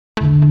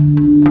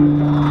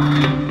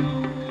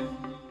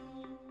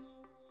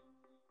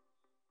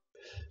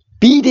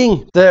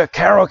leading the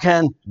Caro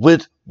Kann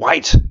with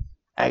white.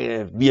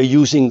 We are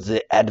using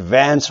the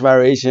advanced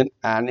variation,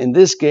 and in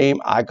this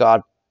game I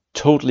got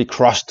totally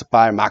crushed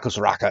by Markus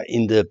Ragger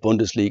in the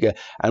Bundesliga,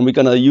 and we're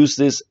gonna use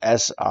this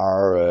as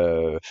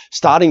our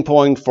starting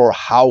point for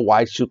how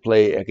white should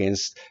play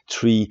against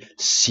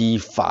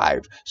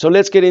 3c5. So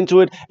let's get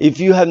into it. If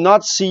you have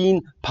not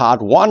seen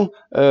part 1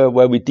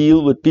 where we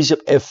deal with bishop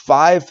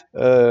f5,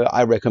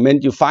 I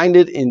recommend you find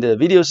it in the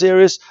video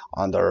series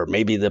under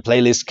maybe the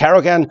playlist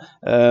Caro Kann.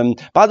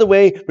 By the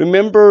way,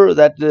 remember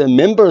that the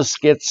members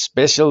get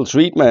special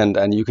treatment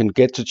and you can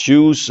get to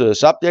choose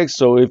subjects.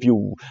 So if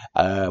you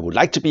would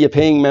like to be a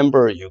paying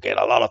member, you get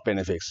a lot of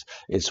benefits.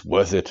 It's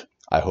worth it,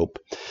 I hope.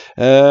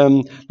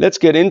 Let's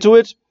get into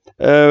it.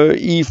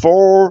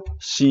 E4,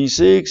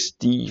 C6,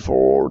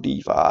 D4,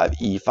 D5,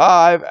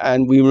 E5,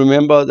 and we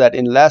remember that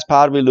in the last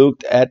part we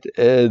looked at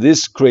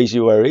this crazy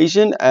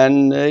variation,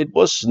 and it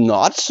was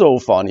not so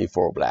funny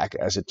for black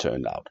as it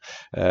turned out.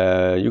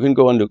 You can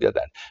go and look at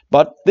that.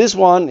 But this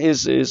one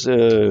is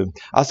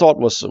I thought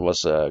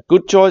was a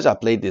good choice. I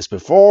played this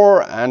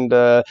before, and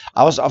I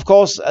was of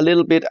course a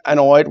little bit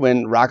annoyed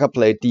when Ragger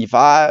played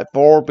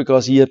D4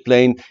 because he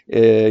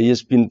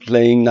has been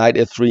playing knight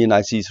f3 and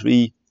knight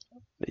c3.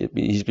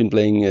 He's been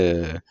playing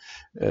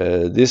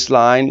this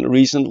line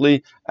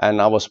recently,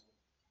 and I was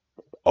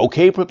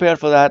okay prepared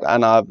for that,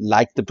 and I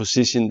liked the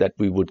position that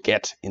we would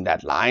get in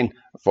that line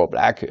for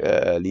black,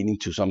 leading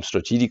to some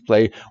strategic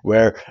play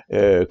where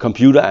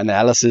computer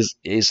analysis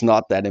is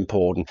not that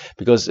important,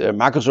 because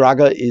Markus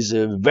Ragger is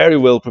very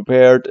well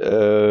prepared.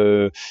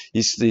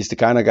 He's the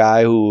kind of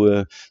guy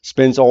who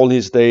spends all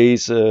his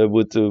days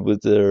with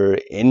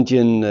the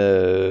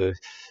engine.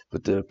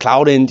 With the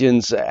cloud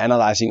engines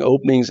analyzing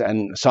openings,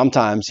 and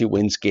sometimes he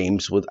wins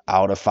games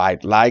without a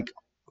fight, like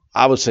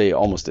I would say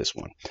almost this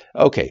one.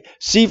 Okay,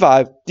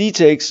 c5, d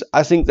takes.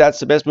 I think that's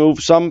the best move.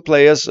 Some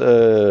players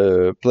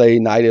play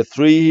knight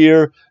f3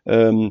 here,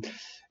 and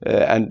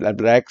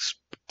black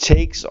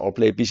takes or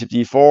play bishop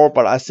d4,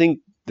 but I think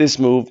this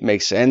move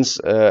makes sense.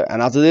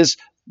 And after this,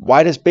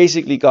 white has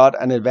basically got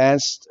an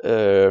advanced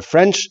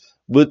French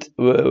with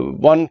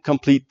one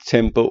complete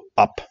tempo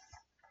up.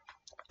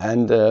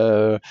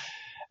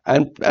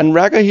 And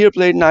Ragger here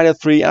played knight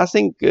f3.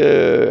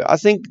 I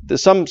think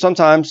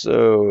sometimes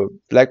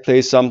black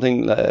plays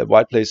something,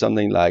 white plays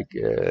something like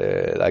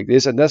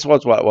this, and that's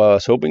what I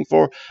was hoping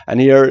for.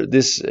 And here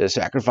this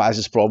sacrifice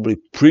is probably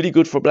pretty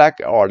good for black,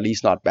 or at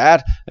least not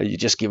bad. You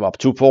just give up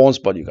 2 pawns,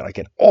 but you're gonna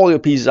get all your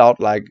pieces out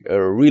like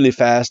really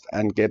fast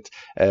and get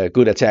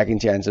good attacking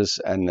chances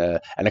and a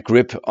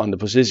grip on the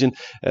position.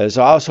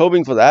 So I was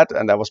hoping for that,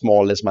 and that was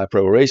more or less my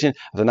preparation.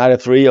 After knight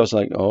f3, I was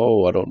like,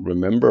 oh, I don't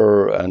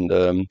remember,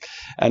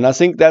 and I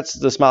think that's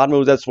the smart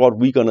move. That's what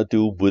we're gonna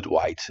do with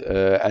white.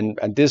 And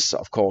this,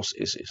 of course,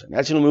 is a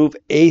natural move.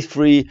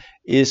 A3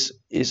 is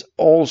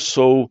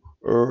also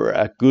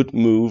a good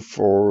move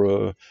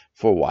for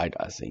white,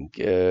 I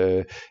think.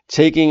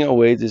 Taking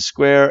away the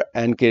square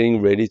and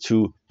getting ready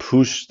to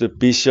push the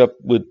bishop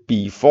with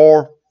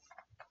b4.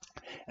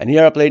 And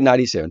here I played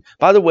knight e7.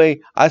 By the way,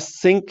 I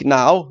think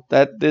now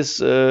that this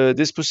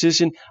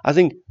position, I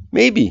think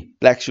maybe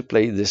black should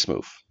play this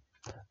move.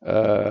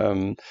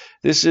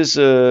 This is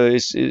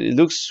it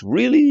looks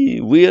really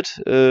weird,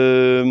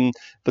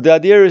 but the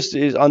idea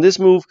is on this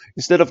move,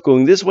 instead of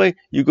going this way,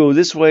 you go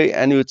this way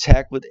and you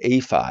attack with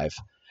a5.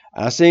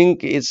 I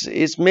think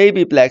it's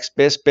maybe black's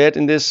best bet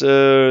in this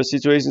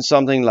situation,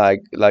 something like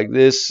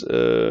this,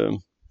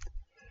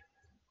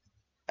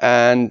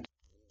 and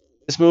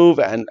this move,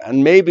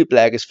 and maybe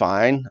black is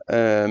fine,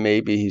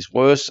 maybe he's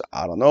worse,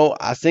 I don't know.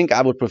 I think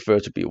I would prefer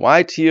to be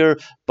white here,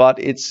 but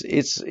it's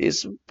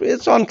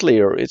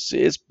unclear.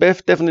 It's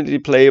definitely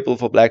playable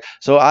for black.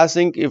 So I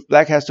think if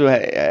black has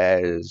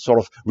to sort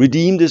of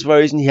redeem this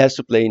variation, he has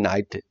to play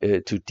knight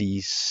to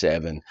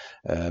d7.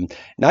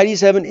 Knight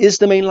e7 is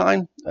the main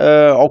line.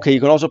 Okay, you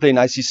can also play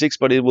knight c6,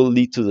 but it will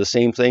lead to the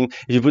same thing.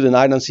 If you put the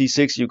knight on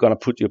c6, you're gonna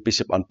put your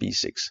bishop on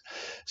b6.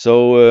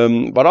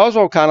 So but I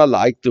also kind of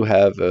like to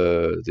have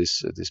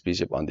this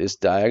bishop on this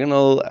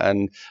diagonal,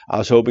 and I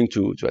was hoping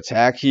to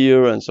attack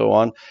here and so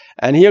on.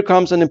 And here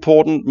comes an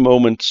important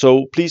moment,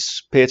 so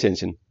please pay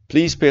attention.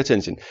 Please pay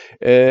attention.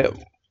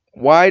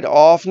 White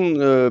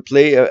often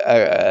play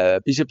a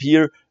bishop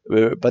here,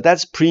 but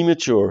that's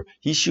premature.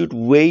 He should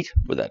wait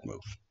with that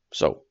move.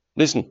 So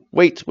listen,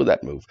 wait with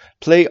that move.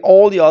 Play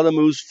all the other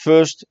moves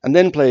first, and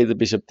then play the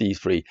bishop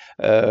d3.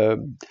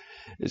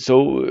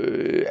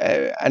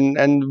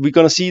 And we're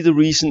gonna see the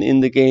reason in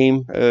the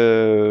game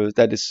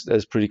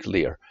that's pretty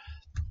clear.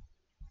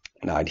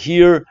 Knight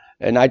here,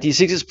 knight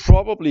d6 is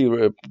probably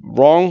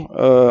wrong.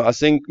 I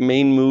think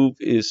main move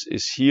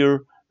is here.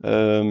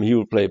 He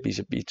will play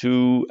bishop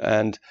b2,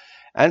 and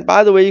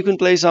by the way, you can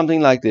play something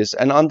like this.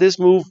 And on this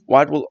move,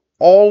 white will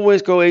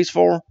always go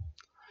h4.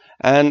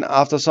 And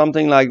after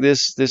something like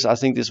this, I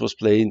think this was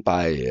played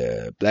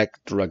by Black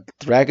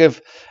Dragev,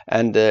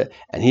 and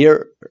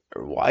here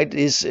white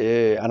is,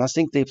 and I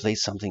think they played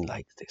something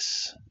like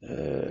this.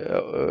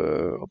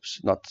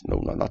 Oops,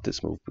 not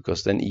this move,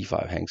 because then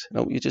e5 hangs.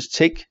 No, you just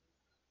take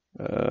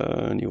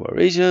new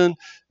variation,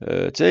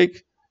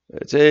 take,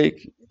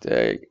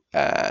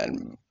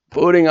 and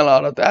putting a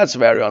lot of that's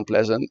very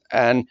unpleasant,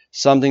 and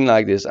something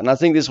like this. And I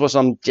think this was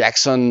some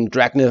Jackson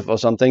Dragnev or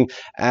something,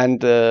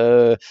 and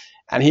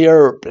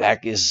here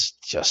black is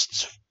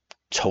just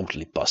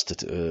totally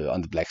busted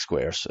on the black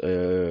squares.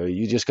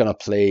 You're just gonna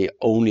play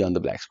only on the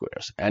black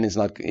squares, and it's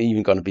not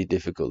even gonna be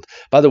difficult.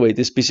 By the way,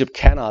 this bishop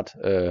cannot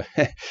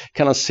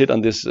cannot sit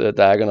on this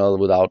diagonal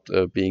without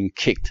being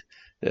kicked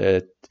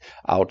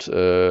out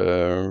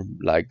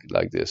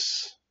like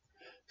this.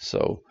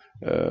 So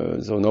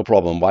no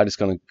problem. White is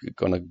gonna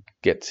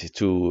get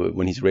to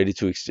when he's ready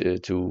to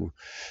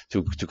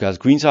cast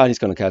queen side. He's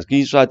gonna cast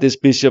queen side. This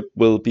bishop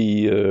will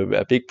be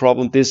a big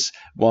problem. This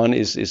one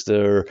is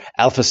the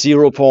alpha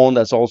 0 pawn.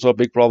 That's also a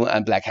big problem.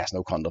 And black has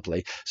no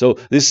counterplay. So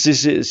this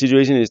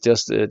situation is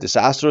just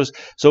disastrous.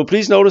 So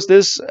please notice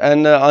this.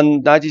 And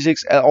on knight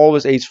d6,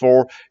 always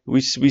h4.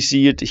 We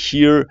see it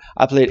here.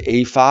 I played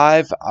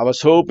a5. I was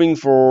hoping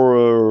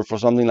for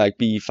something like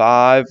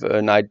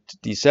b5, knight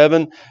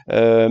d7.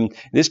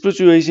 This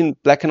situation,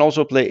 black can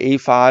also play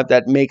a5.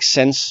 That makes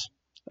sense.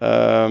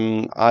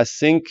 I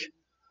think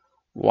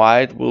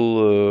white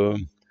will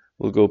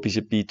go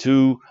bishop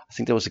b2. I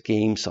think there was a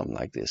game something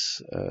like this,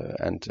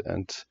 and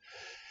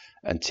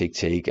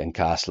take and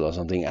castle or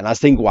something. And I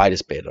think white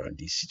is better in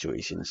these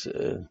situations.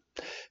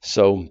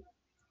 So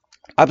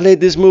I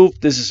played this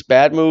move. This is a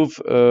bad move,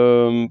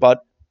 but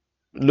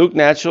look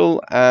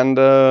natural, and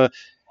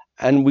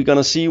we're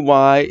gonna see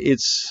why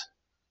it's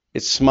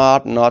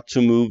smart not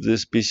to move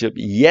this bishop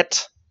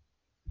yet.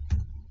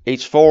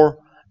 h4,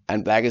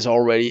 and black is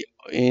already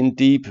in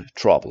deep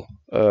trouble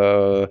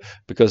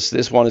because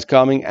this one is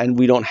coming, and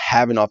we don't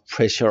have enough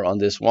pressure on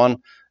this one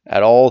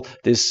at all.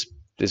 This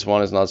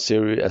one is not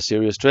a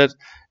serious threat.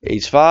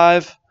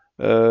 h5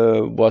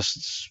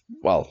 was,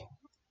 well,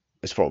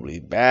 it's probably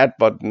bad,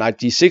 but knight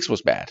d6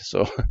 was bad.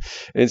 So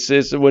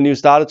it's when you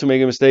started to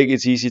make a mistake,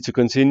 it's easy to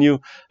continue.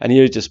 And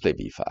here you just play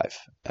b5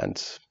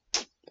 and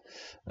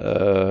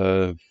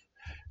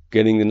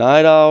getting the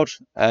knight out,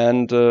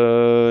 and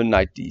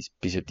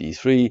bishop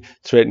d3,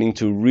 threatening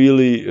to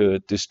really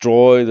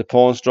destroy the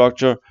pawn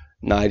structure.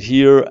 Knight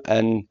here,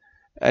 and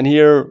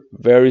here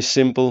very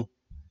simple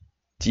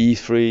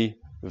d3,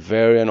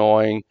 very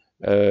annoying,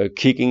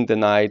 kicking the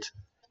knight,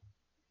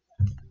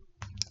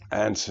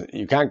 and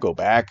you can't go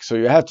back, so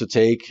you have to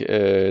take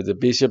the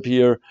bishop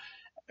here.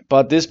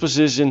 But this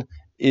position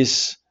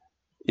is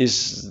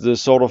the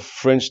sort of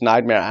French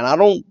nightmare, and I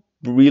don't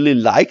really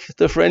like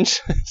the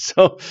French.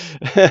 So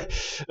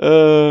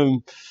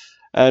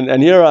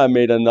and here I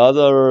made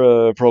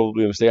another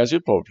probably mistake. I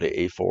should probably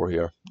play a4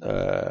 here,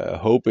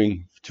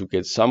 hoping to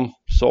get some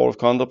sort of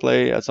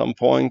counterplay at some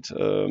point.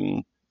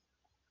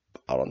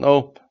 I don't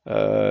know.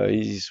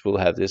 He will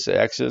have this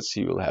exits.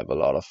 He will have a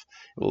lot of.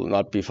 It will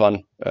not be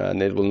fun,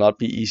 and it will not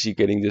be easy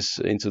getting this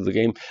into the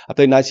game. I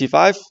played knight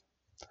c5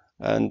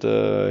 and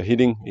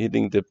hitting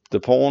the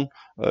pawn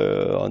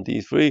on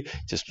d3.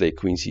 Just played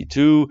queen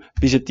c2.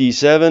 Bishop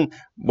d7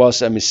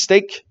 was a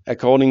mistake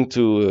according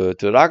to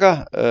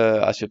Ragger.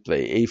 I should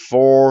play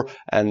a4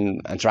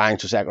 and trying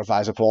to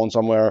sacrifice a pawn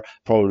somewhere,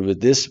 probably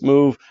with this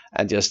move,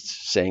 and just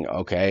saying,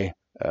 okay,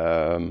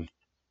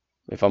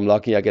 if I'm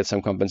lucky, I get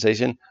some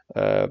compensation.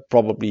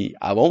 Probably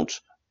I won't,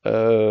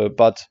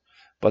 but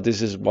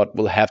this is what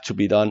will have to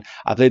be done.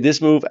 I played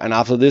this move, and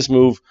after this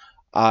move,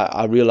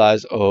 I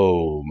realized,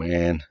 oh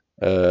man,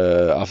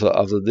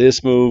 after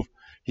this move,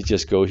 you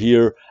just go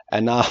here,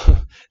 and now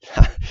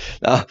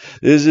now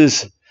this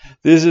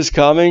is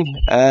coming,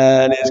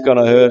 and it's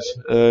gonna hurt.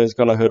 It's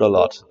gonna hurt a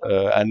lot,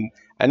 and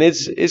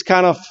it's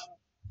kind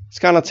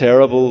of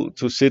terrible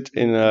to sit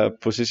in a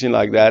position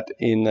like that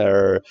in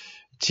a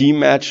team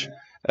match.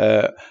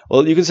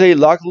 Well, you can say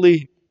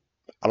luckily,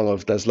 I don't know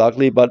if that's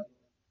luckily, but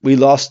we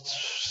lost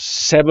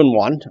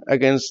 7-1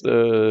 against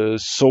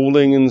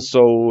Solingen,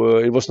 so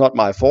it was not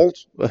my fault.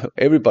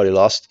 Everybody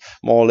lost,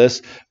 more or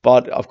less.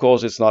 But of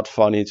course, it's not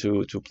funny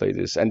to play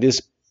this. And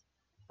this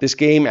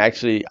game,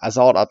 actually, I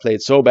thought I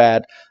played so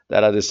bad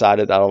that I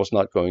decided that I was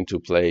not going to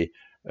play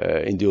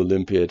in the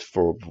Olympiad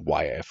for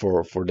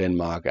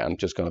Denmark. I'm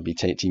just going to be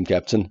team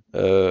captain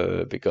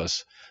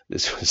because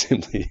this was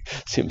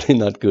simply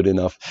not good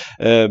enough.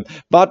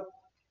 But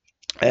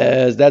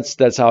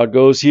that's how it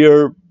goes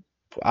here.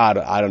 I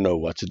don't know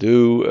what to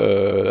do.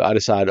 I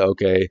decided,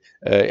 okay,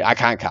 I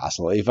can't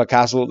castle. If I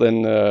castle,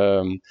 then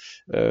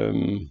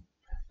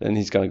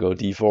he's gonna go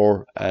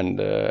d4, and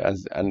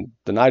the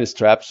knight is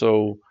trapped.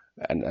 So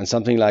and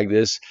something like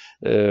this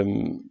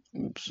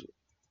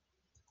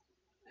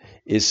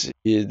this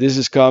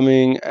is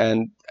coming,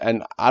 and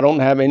I don't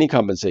have any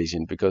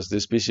compensation because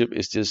this bishop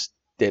is just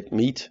dead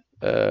meat,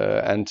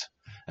 and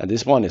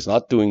this one is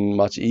not doing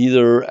much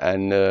either.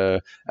 And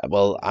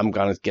well, I'm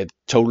gonna get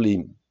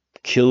totally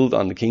killed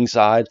on the king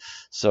side.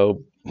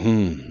 So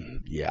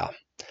yeah,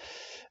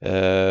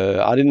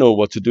 I didn't know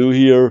what to do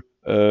here,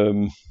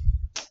 and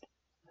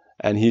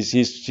he's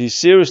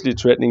seriously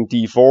threatening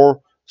d4.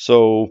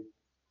 So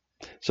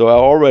So I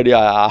already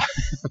I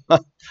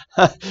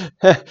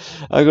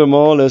could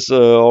more or less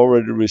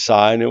already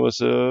resign. It was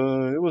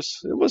a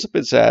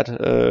bit sad.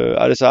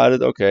 I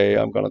decided, okay,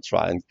 I'm gonna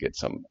try and get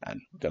some,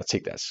 and I'm gonna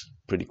take that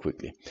pretty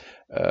quickly.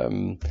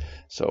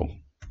 So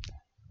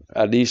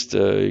at least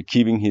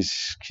keeping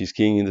his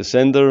king in the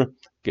center,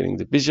 getting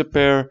the bishop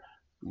pair,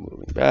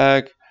 moving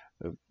back,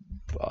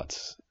 but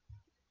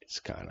it's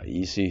kind of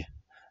easy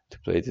to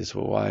play this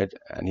for white,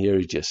 and here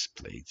he just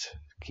played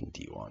king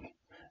d1.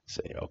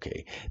 Say,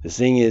 okay, the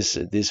thing is,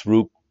 this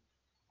rook,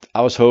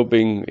 I was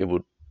hoping it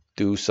would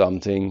do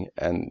something,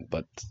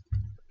 but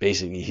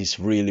basically he's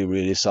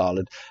really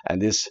solid,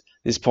 and this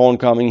pawn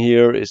coming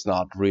here is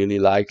not really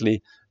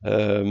likely.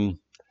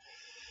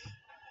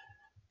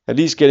 At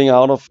least getting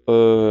out of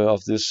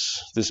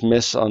this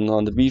mess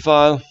on the b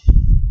file,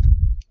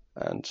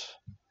 and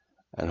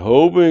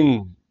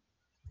hoping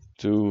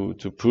to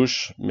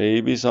push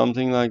maybe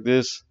something like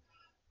this,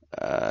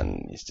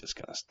 and he's just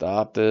gonna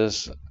stop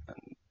this, and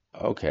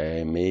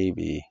okay,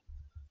 maybe,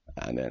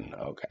 and then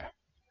okay,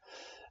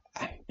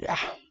 yeah,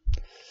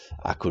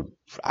 I could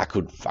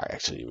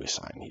actually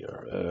resign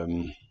here.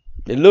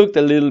 It looked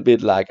a little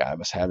bit like I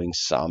was having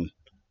some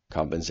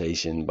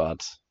compensation,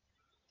 but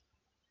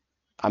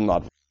I'm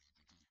not.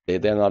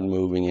 They're not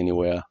moving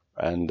anywhere,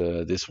 and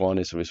this one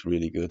is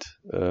really good.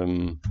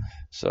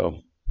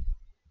 So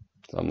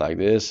something like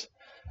this,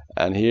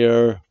 and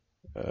here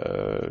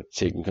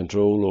taking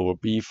control over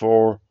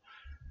b4,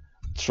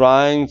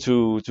 trying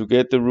to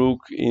get the rook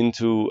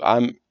into.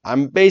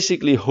 I'm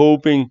basically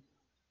hoping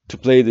to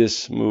play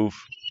this move.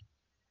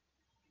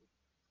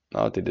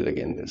 Now I did it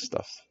again. This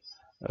stuff.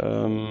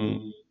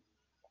 To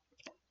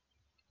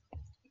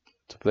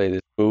play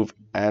this move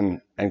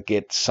and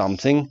get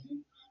something.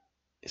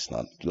 It's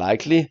not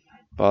likely,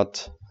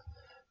 but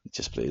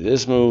just play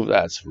this move.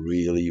 That's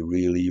really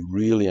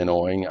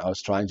annoying. I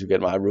was trying to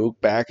get my rook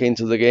back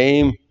into the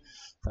game,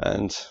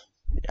 and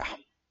yeah,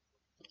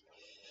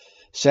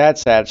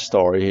 sad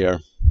story here.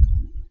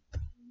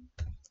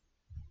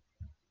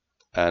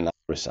 And I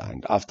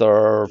resigned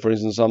after, for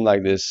instance, something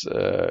like this.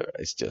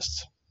 It's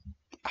just,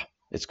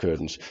 it's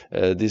curtains.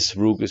 This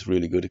rook is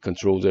really good. It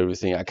controls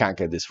everything. I can't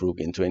get this rook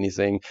into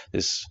anything.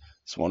 This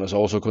one is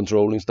also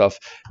controlling stuff.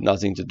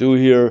 Nothing to do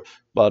here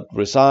but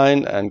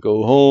resign and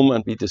go home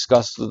and be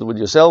disgusted with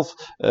yourself.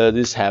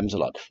 This happens a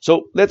lot.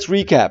 So let's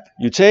recap.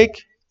 You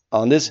take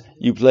on this,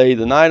 you play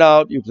the knight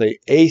out, you play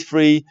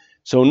a3.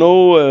 So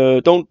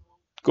no, don't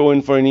go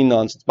in for any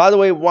nonsense. By the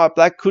way,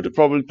 black could have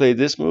probably played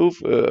this move.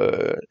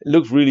 It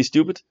looked really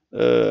stupid.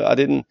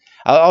 I'm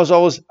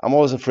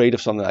always afraid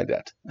of something like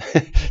that.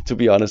 To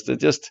be honest, I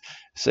just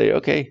say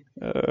okay,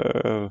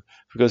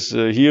 because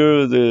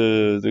here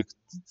the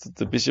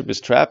bishop is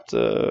trapped.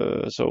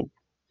 So,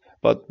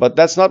 but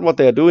that's not what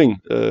they are doing.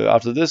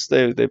 After this,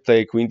 they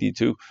play queen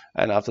d2,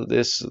 and after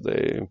this,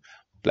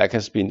 black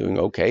has been doing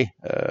okay.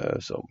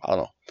 So I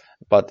don't know.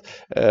 But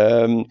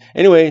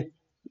anyway,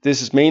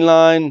 this is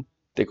mainline.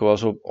 They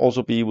could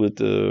also be with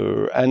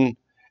and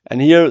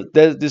here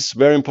there's this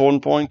very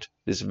important point.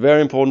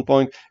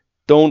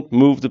 Don't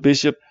move the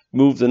bishop,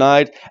 move the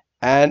knight,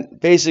 and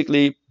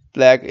basically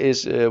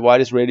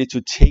white is ready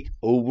to take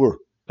over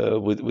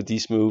with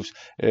these moves,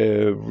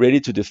 ready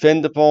to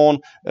defend the pawn.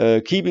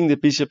 Keeping the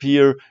bishop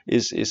here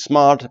is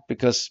smart,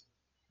 because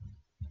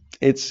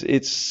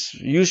it's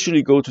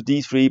usually go to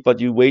d3, but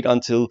you wait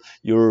until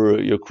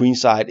your queen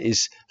side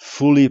is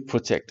fully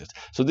protected.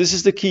 So this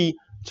is the key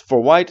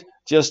for white.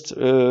 Just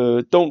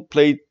don't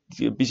play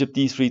bishop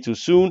d3 too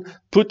soon.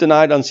 Put the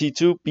knight on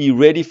c2. Be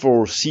ready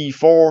for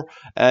c4,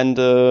 and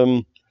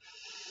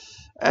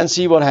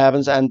see what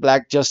happens. And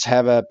black just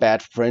have a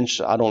bad French.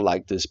 I don't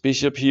like this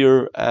bishop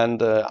here,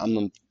 and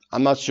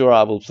I'm not sure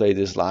I will play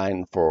this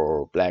line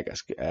for black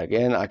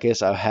again. I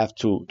guess I have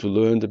to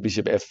learn the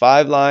bishop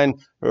f5 line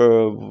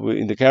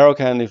in the Caro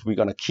Kann if we're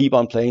gonna keep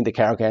on playing the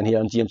Caro Kann here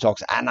on GM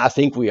Talks, and I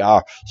think we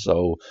are.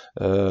 So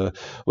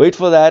wait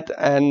for that.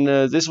 And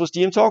this was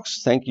GM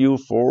Talks. Thank you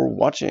for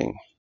watching.